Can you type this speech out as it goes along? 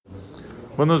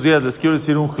Buenos días, les quiero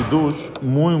decir un hidush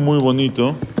muy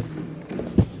bonito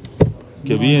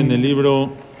que vi en el libro,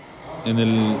 en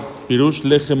el Pirush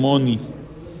Lejemoni.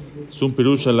 Es un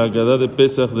Pirush a la Agadá de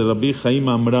Pesach de Rabbi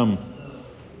Amram,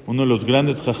 uno de los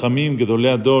grandes jajamim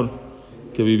Gedolei Ador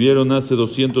que vivieron hace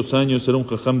 200 años. Era un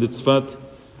jajam de Tzfat,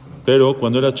 pero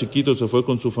cuando era chiquito se fue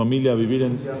con su familia a vivir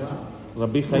en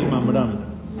Rabbi Amram.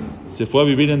 Se fue a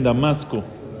vivir en Damasco.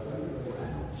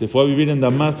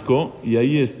 Y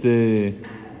ahí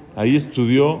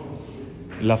estudió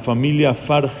la familia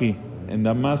Farji en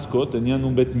Damasco. Tenían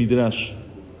un Bet Midrash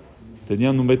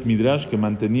que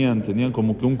tenían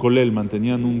como que un kolel,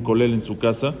 mantenían un kolel en su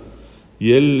casa,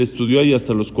 y él estudió ahí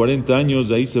hasta los 40 años.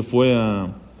 De ahí se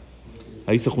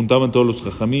juntaban todos los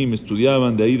jajamim,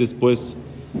 estudiaban. De ahí después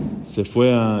se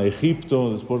fue a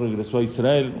Egipto, después regresó a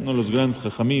Israel. Uno de los grandes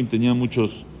jajamim, tenía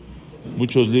muchos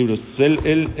libros.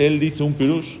 Él dice un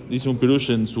pirush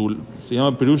se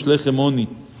llama Pirush Lejemoni,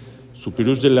 su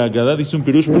pirush de la Agadá. Dice un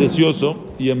pirush precioso,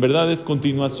 y en verdad es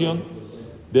continuación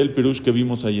del pirush que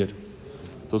vimos ayer.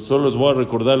 Entonces solo les voy a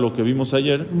recordar lo que vimos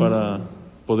ayer para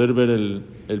poder ver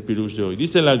el pirush de hoy.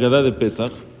 Dice la Agadá de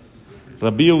Pesach: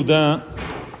 Rabi Yehuda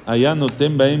aya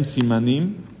noten baem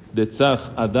simanim de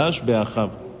tzach adash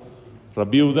beachav.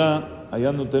 Rabi Yehuda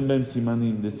aya noten baem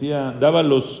simanim, decía, daba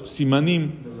los simanim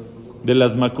de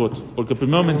las makot, porque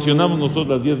primero mencionamos nosotros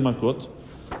las 10 makot.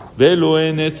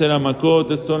 Veloen esera makot,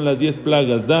 estas son las 10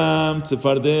 plagas: dam,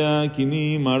 tsefardea,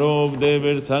 kinim, marov,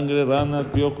 deber, sangre, ranas,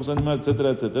 piojos, animales, etcétera,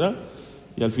 etcétera.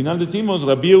 Y al final decimos,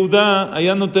 Rabbi Yehuda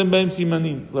allá no ten baem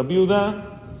simanim. Rabbi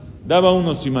Yehuda daba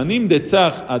unos simanim de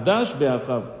tzach, adash,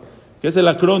 beachav, que es el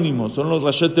acrónimo, son los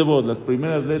rashet tevot, las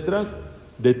primeras letras.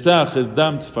 De tzach es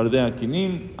dam, tsefardea,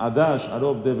 kinim, adash,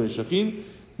 arov, deber, shachin,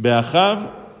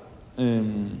 beachav,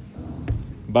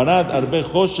 Barad, Arbe,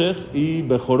 Hoshech, y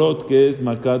Bejorot, que es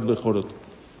Makat Bejorot.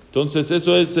 Entonces,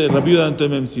 eso es Rabbi Yehuda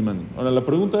Temem Simanim. Ahora, la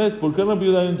pregunta es, ¿por qué Rabbi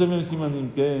Yehuda Temem Simanim?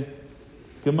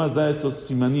 ¿Qué más da esos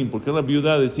Simanim? ¿Por qué Rabbi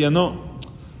Yehuda decía, no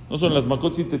son las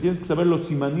Makot? Sí, te tienes que saber los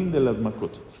Simanim de las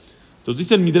Makot. Entonces,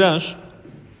 dice el Midrash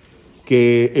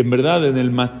que, en verdad, en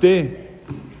el maté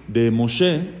de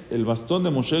Moshe, el bastón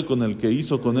de Moshe con el que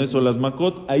hizo con eso las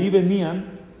Makot, ahí venían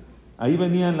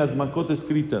las makot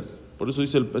escritas. Por eso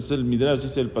dice el Midrash,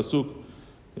 dice el pasuk,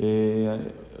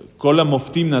 Kola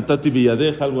moftim natati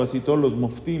biyadej, algo así. Todos los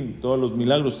moftim, todos los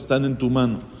milagros están en tu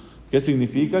mano. ¿Qué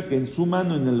significa? Que en su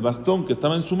mano, en el bastón que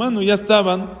estaba en su mano, ya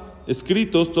estaban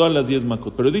escritos todas las 10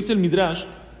 makot. Pero dice el Midrash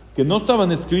que no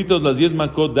estaban escritos las 10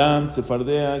 makot, dam,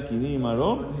 tsefardea, kinim,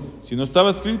 aro, sino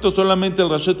estaba escrito solamente el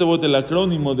rashet tevot del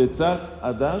acrónimo de tzach,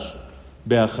 adash,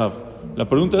 beachav. La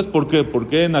pregunta es ¿por qué? ¿Por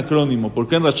qué en acrónimo? ¿Por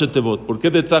qué en rashet tevot? ¿Por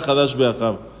qué de tzach, adash,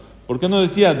 beachav? ¿Por qué no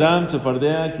decía Adam,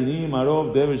 Tsefardea, Kinim,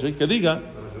 Arov, Debe, Shei? Que diga.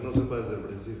 Para que no sepa desde el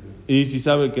principio. ¿Y si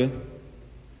sabe qué?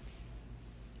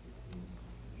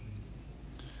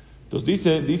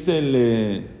 Entonces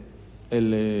dice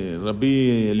el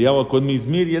Rabbi Eliyahu Akon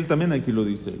Mizmir, y él también aquí lo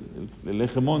dice, el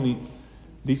Hegemoni,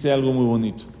 dice algo muy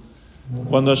bonito.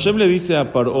 Cuando Hashem le dice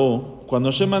a Paró,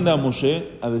 cuando Hashem manda a Moshe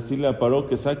a decirle a Paró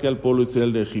que saque al pueblo de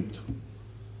Israel de Egipto,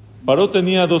 Paró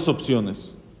tenía dos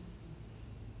opciones.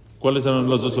 ¿Cuáles eran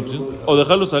las dos opciones? O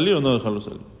dejarlo salir o no dejarlo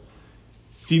salir.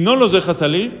 Si no los deja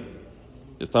salir,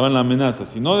 estaba en la amenaza.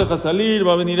 Si no deja salir,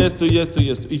 va a venir esto y esto y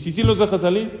esto. Y si sí los deja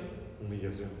salir,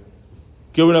 humillación.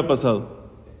 ¿Qué hubiera pasado?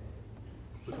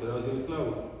 Se quedaba sin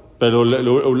esclavos. Pero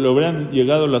le hubieran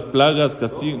llegado las plagas,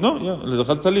 castigos. No, ya, les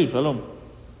dejaste salir, shalom.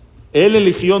 Él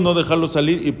eligió no dejarlo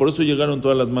salir, y por eso llegaron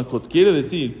todas las makot. Quiere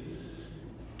decir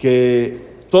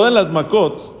que todas las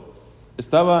makot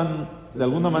estaban de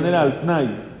alguna manera al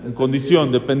tnai, en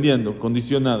condición, dependiendo,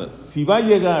 condicionadas. Si va a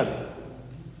llegar,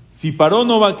 si Paró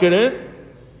no va a querer,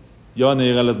 ya van a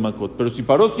llegar las makot. Pero si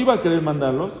Paró sí va a querer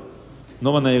mandarlos,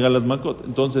 no van a llegar las makot.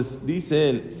 Entonces, dice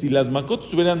él, si las makot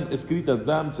estuvieran escritas,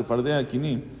 dam, sefardea,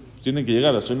 kinim, pues tienen que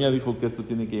llegar. Hashem ya dijo que esto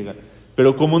tiene que llegar.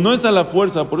 Pero como no es a la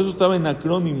fuerza, por eso estaba en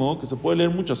acrónimo, que se puede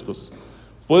leer muchas cosas.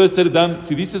 Puede ser dam,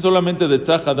 si dice solamente de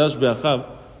tzach, adash, beachav,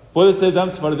 puede ser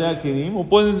dam, sefardea, kinim, o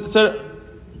puede ser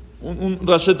un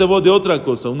rashet tevot de otra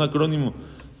cosa, un acrónimo.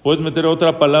 Puedes meter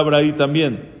otra palabra ahí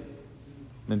también.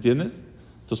 ¿Me entiendes?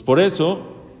 Entonces, por eso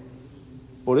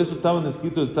estaban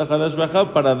escritos el tzach, adash,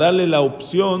 beachav, para darle la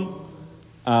opción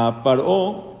a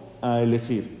Paró a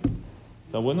elegir.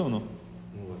 ¿Está bueno o no?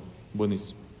 Muy bueno.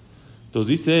 Buenísimo. Entonces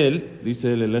dice él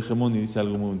el Hegemoni, dice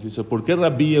algo muy bonito. Dice, ¿por qué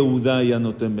Rabbi Yehuda ya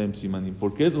no ten baem simanim?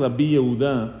 ¿Por qué es Rabbi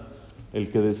Yehuda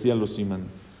el que decía los simanim?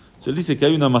 Él dice que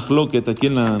hay una mahloket aquí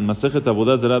en la Masejet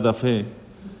Avodah Zarah Daf He.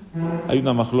 Hay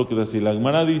una mahloket así. La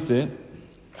Gemara dice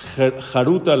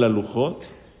Jaruta la lujot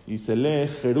y se lee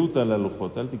Jeruta la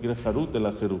lujot. Al que quiere Jarut,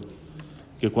 la Jerut.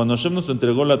 que cuando Hashem nos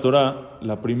entregó la Torah,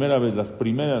 la primera vez,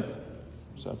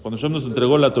 cuando Hashem nos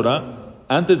entregó la Torah,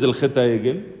 antes del Geta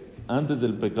Egel, antes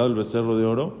del pecado del becerro de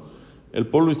oro, el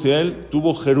pueblo de Israel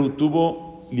tuvo Jerut,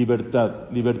 tuvo libertad.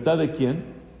 ¿Libertad de quién?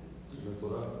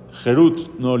 Jerut,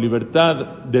 no,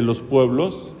 libertad de los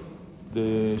pueblos,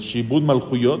 de Shibud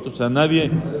Malchuyot, o sea, nadie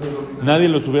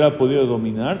los hubiera podido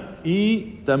dominar.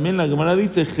 Y también la Gemara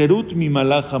dice, Jerut mi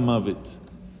malach hamavet.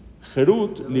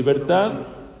 Jerut, libertad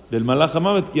del malach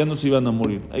hamavet, que ya no se iban a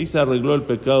morir. Ahí se arregló el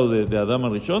pecado de Adam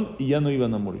Arishon y ya no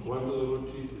iban a morir. ¿Cuánto duró el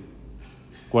chiste?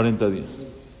 40 días.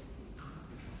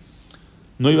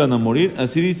 No iban a morir.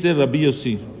 Así dice Rabbi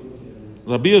Yossi.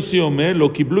 Rabbi Yossi Omer,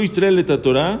 lo kiblu Israel et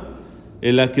Torah,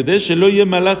 el akedesh shelo yeh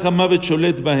malach hamavet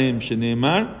sholet bahem,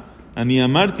 sheneemar, ani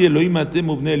amarti Elohim atem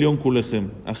ubnei Elion kulechem,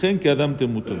 achen que Adam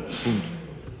temuton.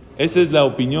 Esa es la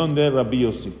opinión de Rabbi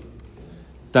Yossi.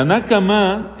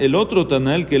 Tanakama, el otro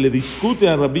Taná, el que le discute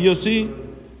a Rabbi Yossi,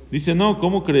 dice, no,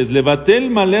 ¿cómo crees? Levatel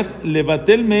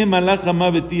me malach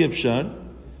hamavet efshar,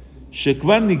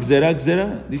 shekvar nigzera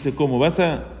gzera. Dice, ¿cómo?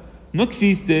 No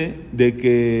existe de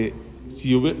que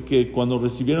cuando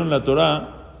recibieron la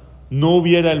Torah no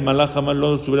hubiera el malach hamavet,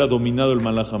 no se hubiera dominado el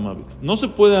malach hamavet. No se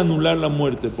puede anular la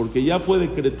muerte porque ya fue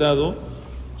decretado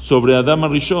sobre Adam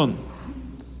Arishon.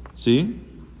 ¿Sí?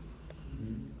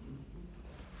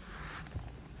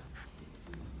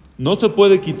 No se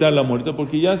puede quitar la muerte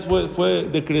porque ya fue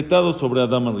decretado sobre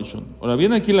Adam Arishon. Ahora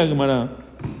viene aquí la Gemara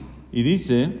y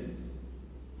dice,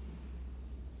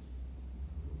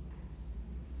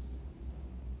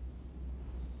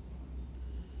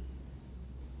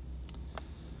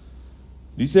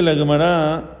 la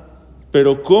Gemara,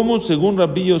 pero ¿cómo según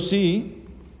Rabbi Yossi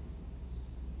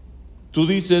tú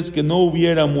dices que no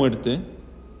hubiera muerte?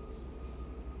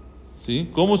 ¿Sí?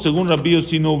 ¿Cómo según Rabbi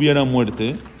Yossi no hubiera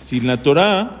muerte? Si en la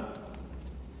Torah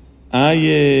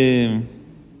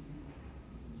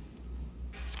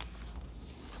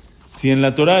si en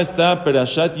la Torah está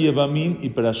Perashat Yevamim y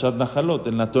Perashat Nahalot,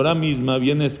 en la Torah misma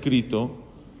viene escrito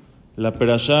la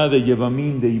Perashá de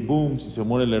Yevamim, de Ibum, si se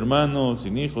muere el hermano,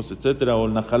 sin hijos, etcétera, o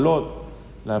el Nahalot,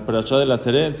 la Perashá de las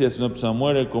herencias, si una persona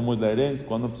muere, cómo es la herencia,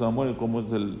 cuando una persona muere, cómo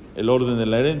es el orden de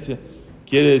la herencia.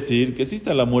 Quiere decir que sí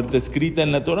está la muerte escrita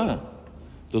en la Torah.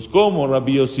 Entonces, ¿cómo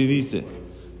Rabbi Yossi dice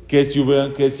que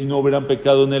si no hubieran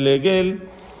pecado en el Egel,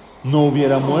 no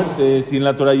hubiera muerte? Si en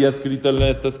la Torah ya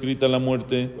está escrita la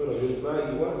muerte. Bueno, había un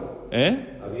tnai igual.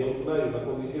 Había un tnai, una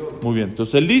condición. Muy bien,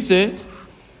 entonces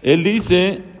él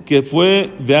dice que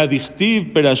fue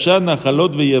Ve'adictiv Perashat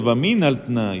Nahalot Ve'Yevamim al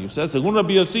Tnai. O sea, según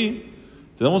Rabbi Yossi,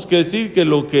 tenemos que decir que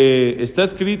lo que está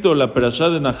escrito, la Perashá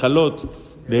de Nahalot,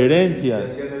 de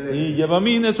herencias y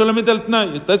Yevamim, es solamente al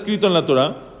Tnai. Está escrito en la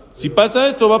Torah. Si pasa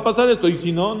esto, va a pasar esto. Y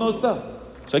si no, no está.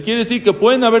 O sea, quiere decir que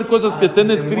pueden haber cosas que estén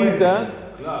escritas.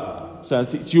 O sea,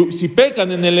 si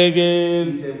pecan en el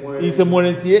Egel y se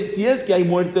mueren, si es que hay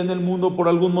muerte en el mundo por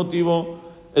algún motivo,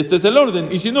 este es el orden.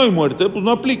 Y si no hay muerte, pues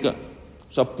no aplica.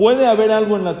 O sea, puede haber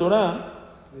algo en la Torah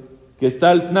que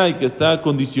está al Tnai, que está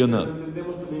condicionado. Pero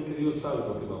entendemos también que Dios sabe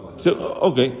lo que va a pasar.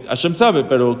 Ok, Hashem sabe,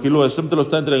 pero Hashem te lo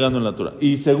está entregando en la Torah.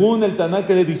 Y según el Taná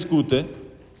que le discute,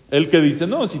 el que dice,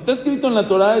 no, si está escrito en la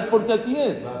Torah es porque así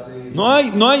es. No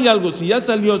hay algo, si ya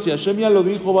salió, si Hashem ya lo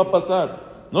dijo, va a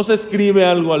pasar. No se escribe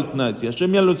algo al Tnai. Si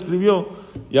Hashem ya lo escribió,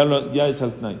 ya es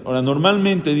al Tnai. Ahora,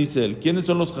 normalmente, dice él, ¿quiénes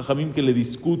son los jajamim que le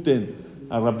discuten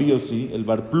a Rabbi Yossi? El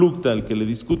Bar Plukta, el que le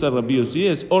discuta a Rabbi Yossi,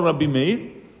 es o Rabbi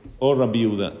Meir o Rabbi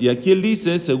Yehuda. Y aquí él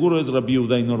dice, seguro es Rabbi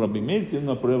Yehuda y no Rabbi Meir. Tiene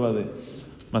una prueba de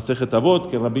Masejet Avot,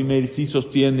 que Rabbi Meir sí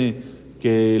sostiene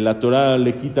que la Torah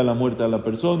le quita la muerte a la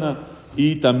persona.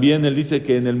 Y también él dice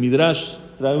que en el Midrash,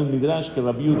 trae un Midrash que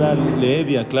Rabbi Yehuda le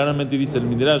edia, claramente dice el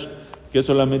Midrash, que es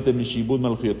solamente Mishibud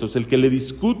Malchuyot. Entonces, el que le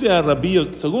discute a Rabbi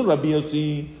Yossi, según Rabbi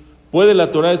Yossi, puede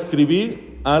la Torah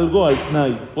escribir algo al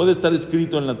Tnai, puede estar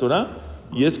escrito en la Torah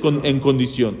y es en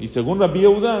condición. Y según Rabbi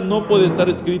Yehuda, no puede estar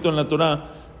escrito en la Torah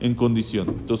en condición.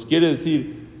 Entonces, quiere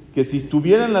decir que si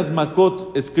estuvieran las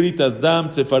Makot escritas,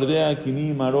 Dam, Tzefardea,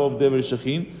 Kinim, Arob, Deber,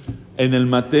 Shechin, en el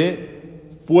Mate,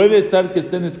 ¿puede estar que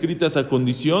estén escritas a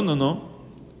condición o no?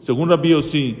 Según Rabbi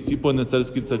Yossi, sí pueden estar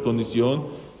escritas a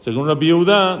condición. Según Rabbi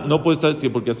Yehuda, no puede estar así,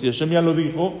 porque si Hashem ya lo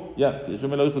dijo, si Hashem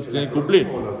ya lo dijo, se tiene que cumplir.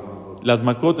 Las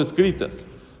Makot escritas.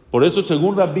 Por eso,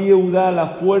 según Rabbi Yehuda, la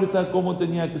fuerza, ¿cómo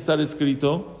tenía que estar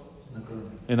escrito?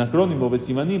 En acrónimo,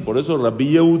 Besimanim. Por eso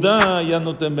Rabbi Yehuda ya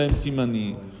no te ven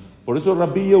Simanim. Por eso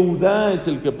Rabbi Yehuda es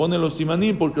el que pone los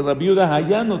Simanim, porque Rabbi Yehuda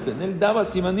Hayanoten, él daba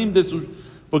Simanim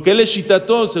porque él es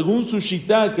shitató, según su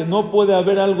shitá, que no puede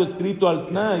haber algo escrito al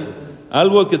Tnai,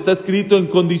 algo que está escrito en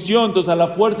condición. Entonces a la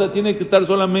fuerza tiene que estar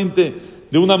solamente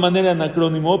de una manera en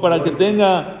acrónimo para que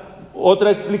tenga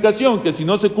otra explicación, que si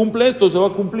no se cumple esto, se va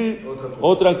a cumplir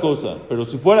otra cosa. Pero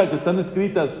si fuera que están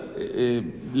escritas,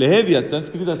 lehedias, están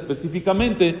escritas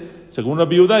específicamente, según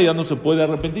Rabi Yehuda, ya no se puede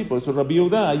arrepentir. Por eso Rabi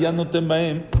Yehuda, ya no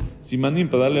temaem, simanim,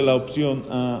 para darle la opción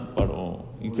a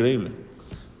Paró. Increíble.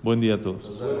 Buen día a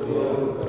todos.